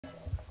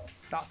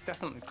That's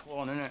definitely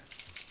clone, isn't it?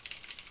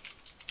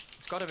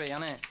 It's got to be,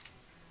 hasn't it?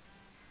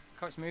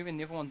 Because it's moving,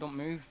 the other one don't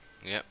move.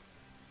 Yep.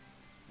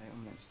 Right,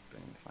 I'm gonna just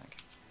burn him the fag.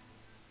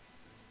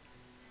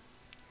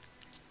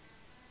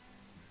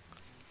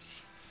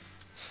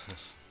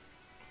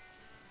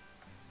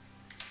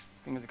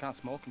 Thing is, they can't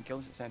smoke and kill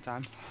us at the same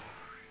time.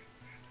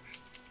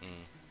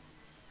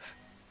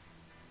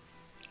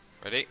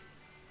 Ready?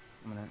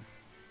 I'm gonna...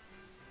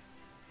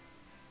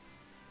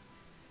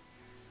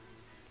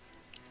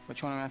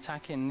 Which one am I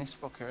attacking? This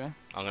fucker, eh?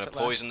 I'm going to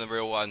poison the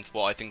real one,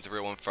 what I think is the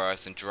real one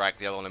first, and drag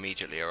the other one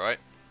immediately, alright?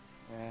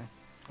 Yeah.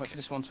 Wait for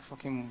this one to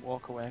fucking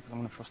walk away, because I'm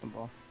gonna thrust them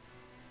both.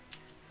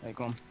 There you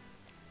go.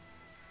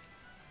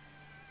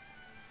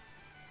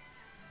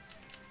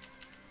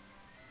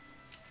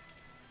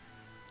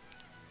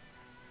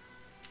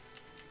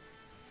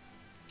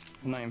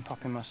 I'm not even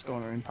popping my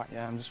storm or impact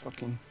yet, I'm just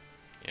fucking...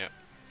 Yep.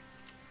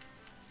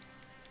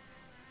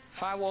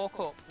 If I walk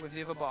up with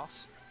the other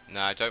boss...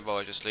 Nah, don't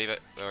bother, just leave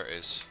it where it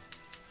is.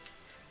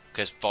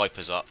 Because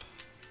Viper's up.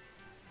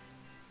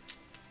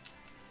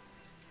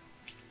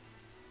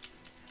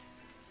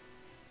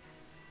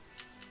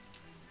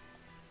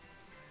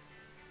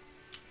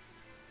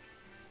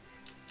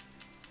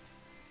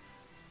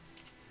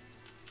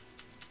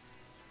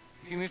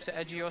 If you move to the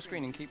edge of your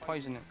screen and keep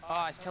poisoning it...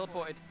 Ah, it's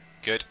teleported.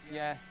 Good.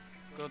 Yeah,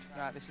 good.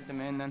 Right, this is the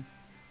main then.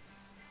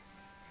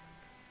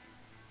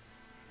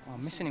 Oh,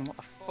 I'm missing him, what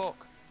the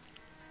fuck?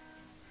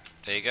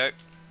 There you go.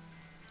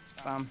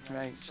 Bam,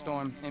 right,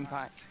 storm,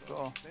 impact,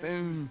 go,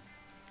 boom.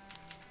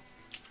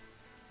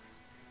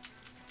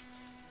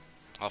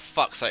 Oh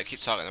fuck's sake, I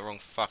keep targeting the wrong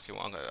fucking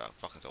one. I'm gonna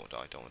fucking don't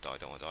wanna die, don't wanna die,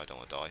 don't wanna die, don't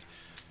wanna die.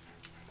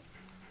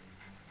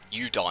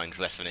 You dying's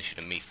less of an issue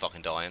than me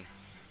fucking dying.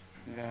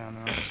 Yeah, I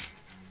know.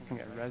 I can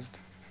get rezzed.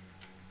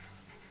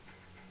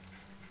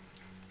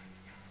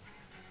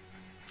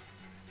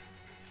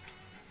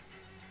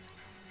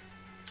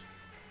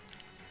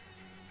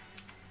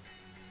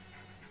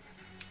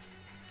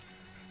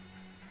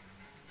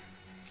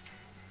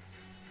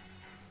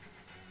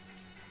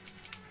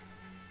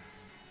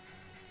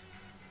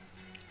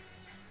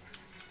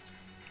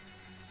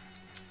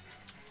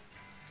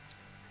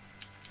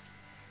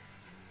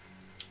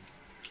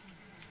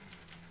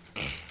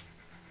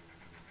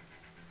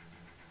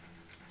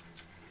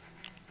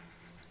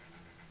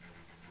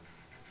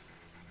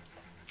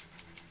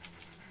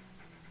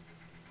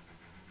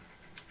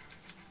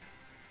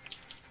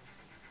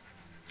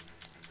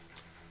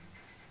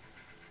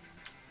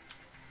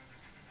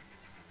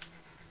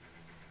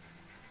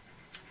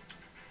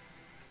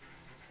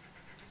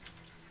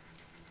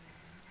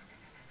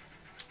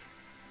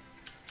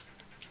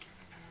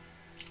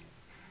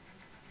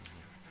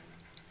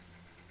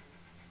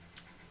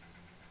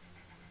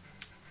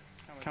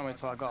 Can't wait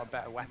till I got a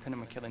better weapon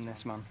and we're killing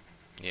this man.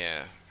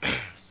 Yeah. You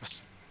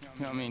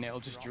know what I mean? It'll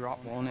just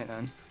drop, won't it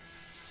then?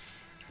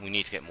 We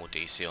need to get more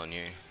DC on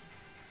you.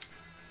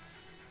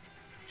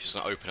 It's just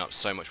gonna open up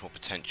so much more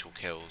potential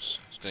kills.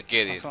 It's gonna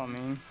gear That's the... what I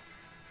mean.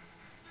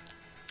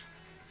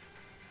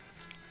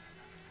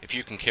 If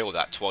you can kill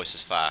that twice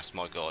as fast,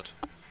 my god.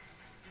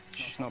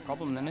 That's no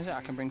problem then, is it?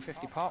 I can bring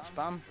 50 pots,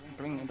 bam.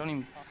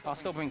 I'll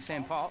still bring the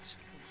same pots.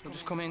 We'll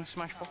just come in,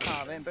 smash fuck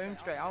out of it, and boom,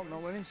 straight out, no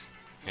worries.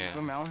 Yeah.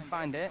 Run around,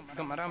 find it.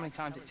 Don't matter how many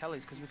times it tells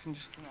us, because we can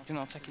just, you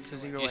know, take it to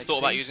 0 You HP. thought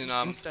about using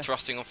Insta.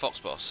 thrusting on Fox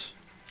Boss?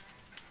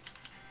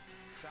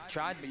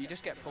 Tried, but you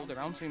just get pulled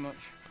around too much.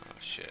 Oh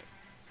shit.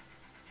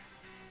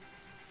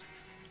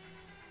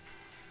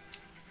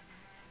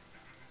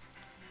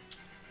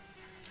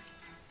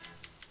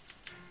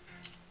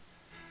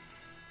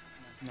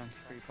 No,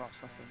 93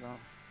 pots left of that.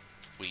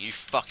 Will you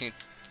fucking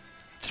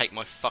take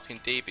my fucking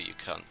DB, you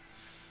cunt?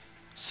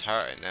 It's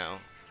hurting now.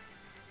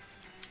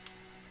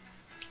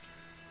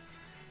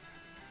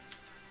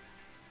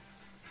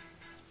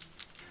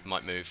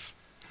 Might move.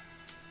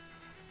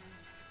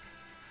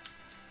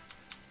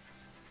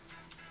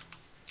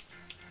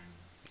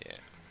 Yeah.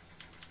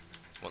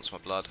 Wants my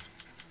blood.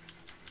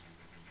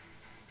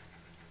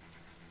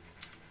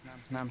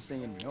 And I'm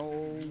saying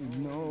no,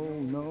 no,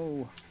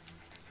 no.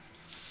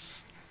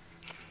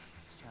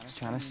 He's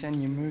trying to send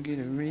Yimoogi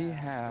to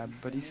rehab,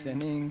 but he's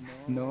sending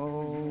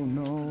no,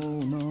 no,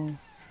 no.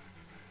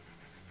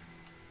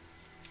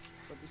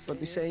 But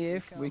we say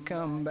if we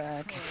come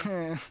back,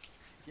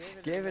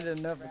 give it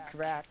another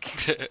crack.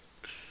 See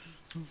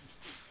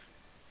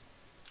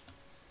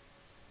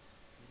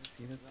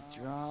that the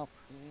drop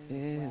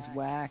is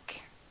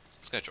whack.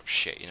 It's gonna drop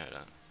shit, you know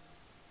that.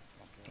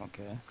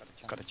 Okay,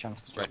 it's got a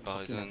chance to drop. Red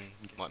Bison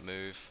might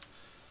move.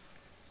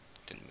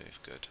 Didn't move,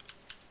 good.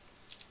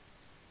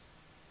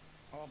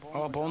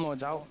 Oh, Bone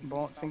Lord's out.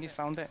 I think he's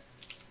found it.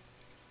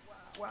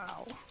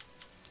 Wow.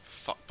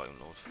 Fuck Bone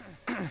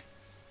Lord.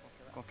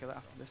 Go kill it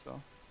after this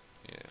though.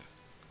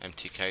 Yeah.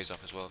 MTK's up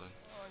as well then.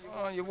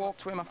 Oh, you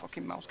walked away, my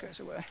fucking mouse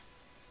cursor away.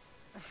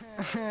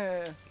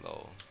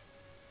 Lol.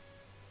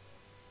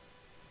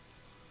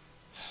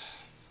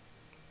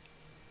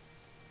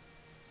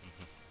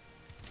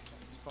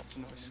 Just popped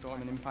another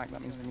storm and impact,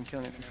 that means we've been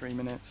killing it for 3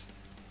 minutes.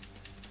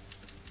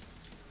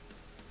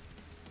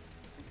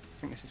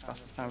 I think this is the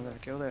fastest time I've ever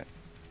killed it.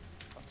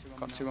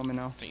 Got 2 on me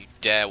now. Don't you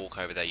dare walk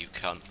over there, you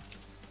cunt.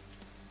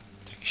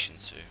 Take a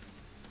Shinsu.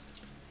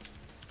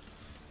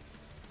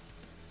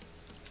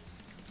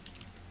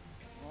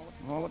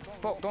 Oh, what the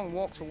fuck? Don't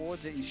walk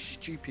towards it, you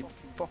stupid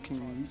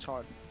fucking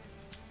retard.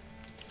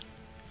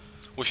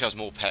 Wish I was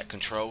more pet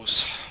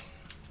controls.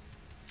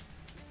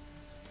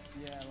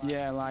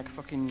 Yeah, like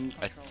fucking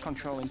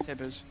controlling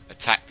tibbers.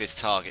 Attack this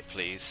target,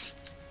 please.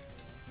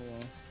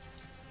 Yeah.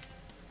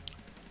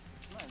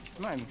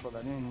 I might even put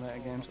that in later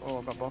games. Oh,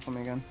 I got both of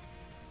them again.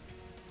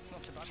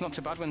 It's not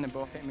too bad when they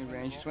both hit me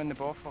range. It's when they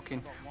both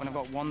fucking... When I've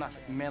got one that's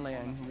melee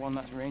and one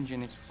that's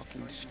ranging, it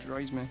fucking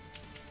destroys me.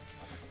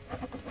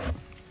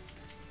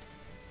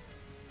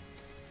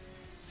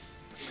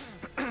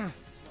 There's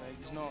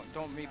no...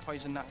 Don't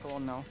re-poison that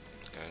clone now.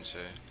 It's going to.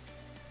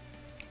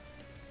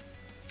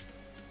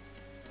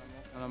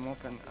 And I'm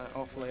hoping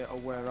hopefully it'll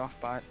wear off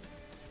by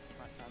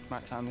the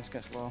time this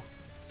gets low.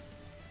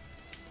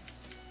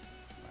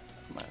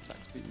 My attack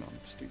speed, man,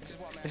 stupid.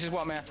 This is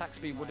what my attack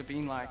speed would have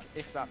been like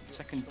if that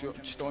second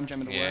storm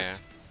gem had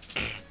worked.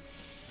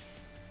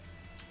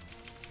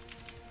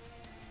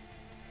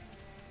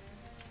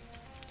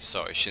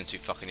 Sorry, Shinsu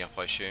fucking you up,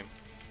 I assume.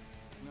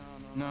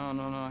 No.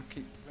 I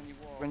keep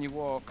when you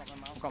walk,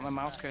 I've got my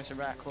mouse cursor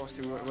right close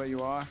to where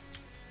you are.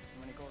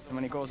 And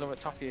when it goes over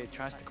the top of you, it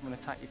tries to come and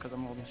attack you because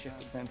I'm holding shift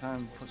at the same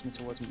time. It puts me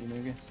towards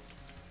Yimoogi.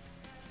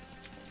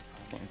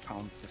 It's getting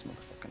pound this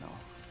motherfucker now.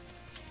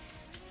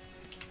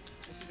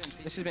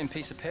 This has been a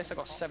piece of piss. I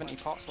got 70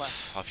 pots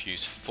left. I've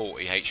used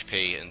 40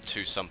 HP and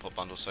 2 sun pot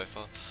bundles so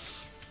far.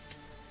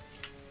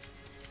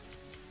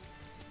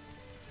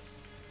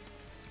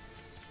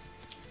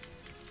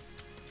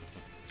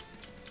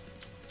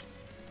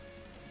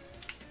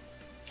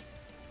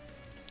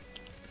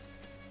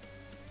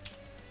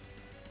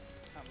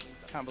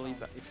 Can't believe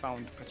that you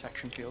found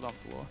protection field on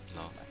floor.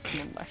 No.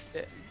 And left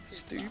it.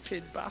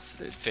 Stupid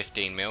bastard.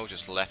 15 mil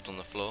just left on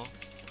the floor.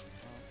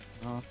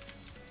 Oh.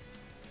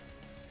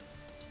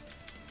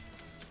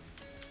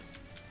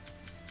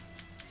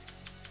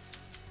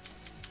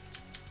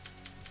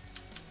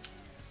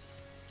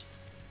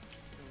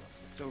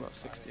 Still got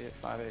 68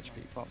 5 HP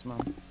pots,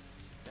 man.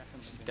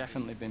 This has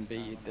definitely been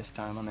beaten this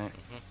time, hasn't it?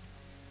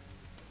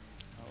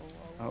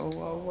 Oh,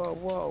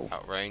 whoa.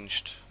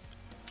 Outranged.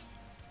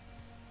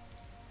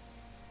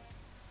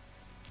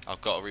 I've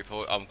got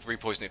to I'm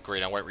repoisoning it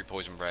green, I won't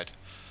repoison red.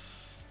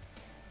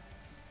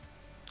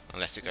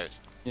 Unless it goes...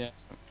 Yeah,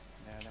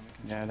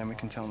 then we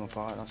can tell them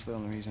apart, that's the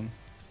only reason.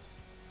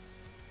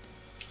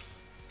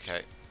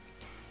 Okay.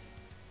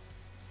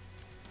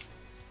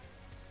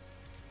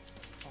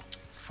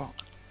 Fuck.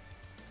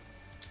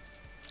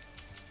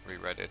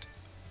 Re-redded.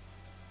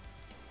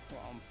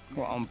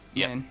 What on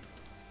Yep. main?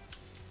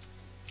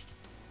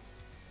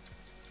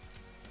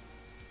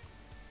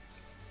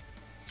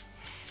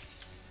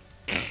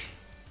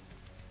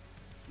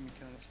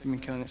 You've been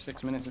killing it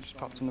 6 minutes, I just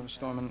popped another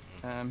storm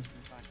and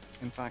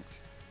in fact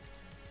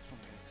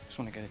just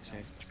want to get it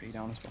safe HP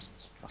down as fast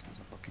as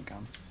I fucking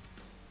can.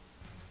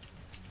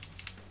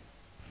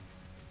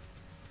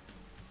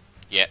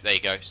 Yeah, there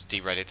you go, it's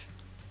de-redded.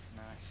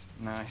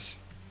 Nice.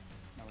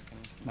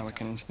 Now we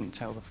can instant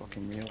tell the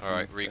fucking real.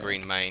 Alright,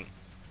 re-green main.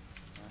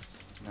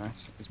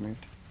 Nice, he's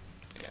moved.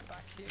 Yeah.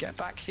 Get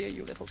back here,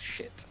 you little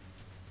shit.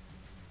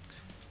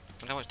 I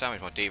wonder how much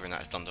damage my D.Va in that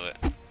has done to it.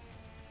 Have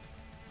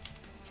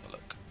a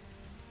look.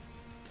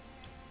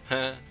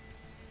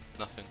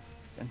 Nothing.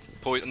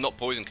 Not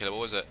poison killer,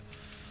 what was it?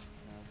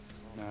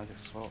 No,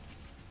 just slow.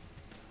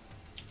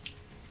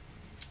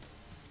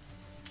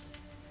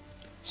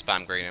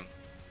 Spam green him.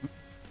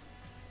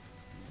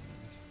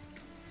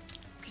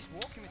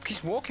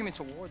 He's walking me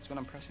towards when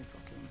I'm pressing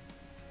fucking...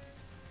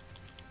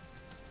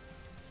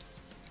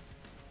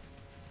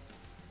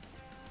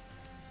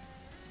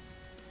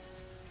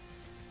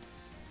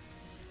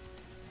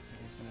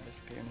 He's gonna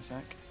disappear in a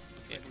sec.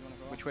 Yeah.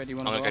 Which way do you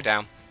want to I'm go? gonna go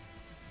down.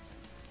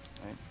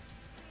 Right.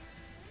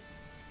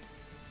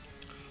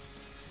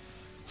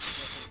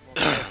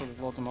 Careful, there's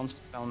loads of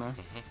monsters down there.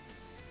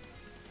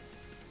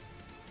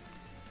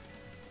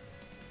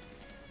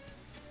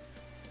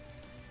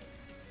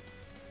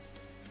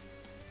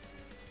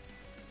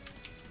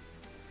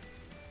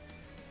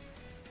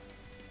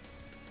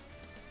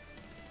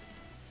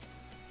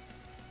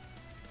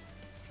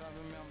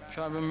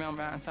 Shall I run round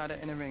right inside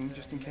it in a ring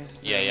just in case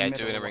it's Yeah, in the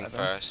do middle in a or ring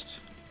whatever? first.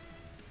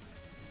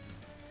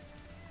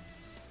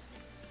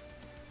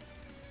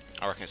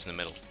 I reckon it's in the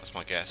middle, that's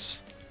my guess.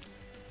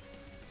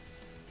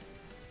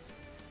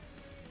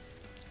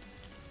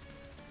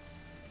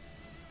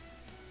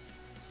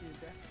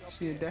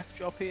 See a death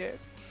drop here?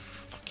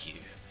 Fuck you.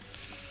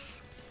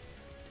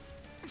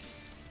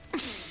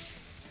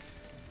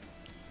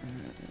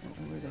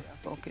 Where the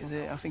fuck is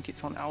it? I think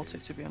it's on Alta,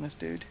 to be honest,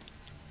 dude.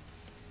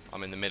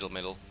 I'm in the middle.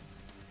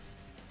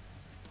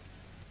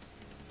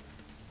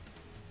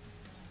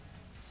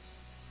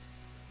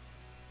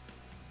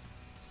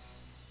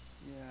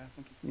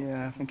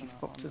 Yeah, I think it's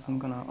fucked us. I'm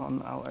gonna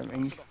on outer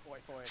ring.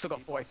 Still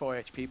got 44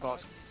 HP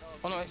pots.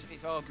 Oh no, it's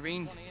all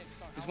green.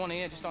 There's one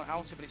here, just don't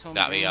out it, but it's on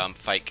That'll the be green.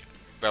 fake.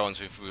 Red ones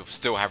we'll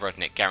still have red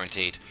in it,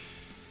 guaranteed.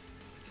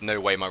 No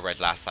way my red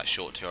lasts that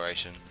short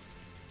duration.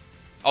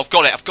 Oh, I've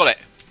got it, I've got it!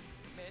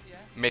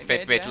 Mid,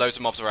 yeah. Mid, yeah. loads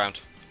of mobs around.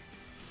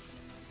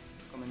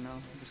 Coming now,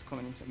 I'm just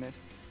coming into mid.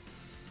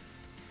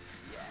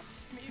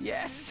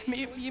 Yes,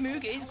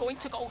 Yimoogi is going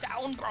to go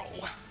down, bro.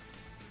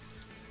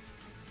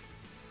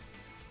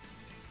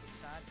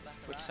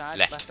 Which side?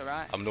 Left or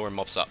right? I'm luring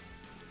mobs up.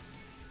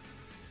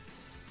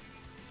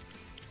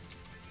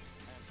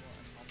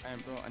 I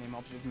haven't brought any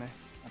mobs with me.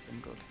 I've been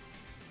good.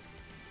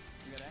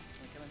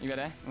 You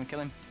ready? I'm gonna kill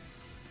him.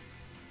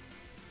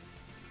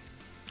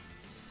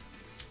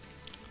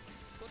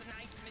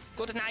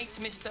 Good night,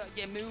 Mr.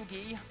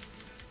 Yimoogi.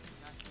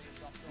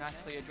 Nice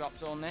clear drop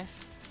zone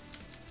this.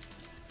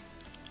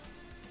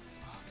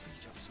 Oh, clear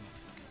drop zone,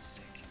 fucking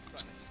sick.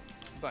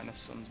 You've got enough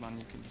suns, man.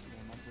 You can just do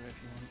a mob if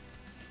you want.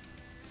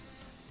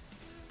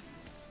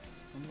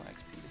 I wonder what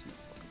XP this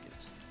motherfucker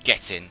gives.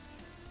 Get in.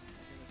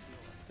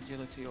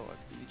 Agility or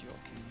are you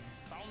joking?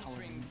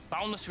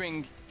 Boundless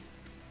ring.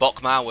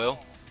 Bokmar will.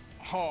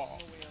 Oh,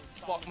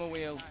 Bokma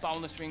wheel,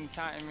 boundless ring,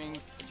 titan ring,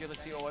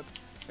 agility orb,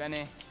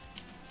 Benny.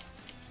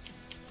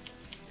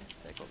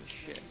 Take all this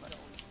shit.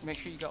 Make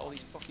sure you got all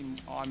these fucking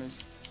armors.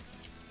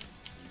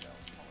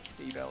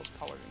 D-bells,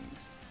 power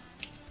rings.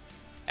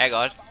 Hey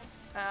God.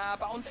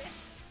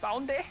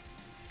 Boundy.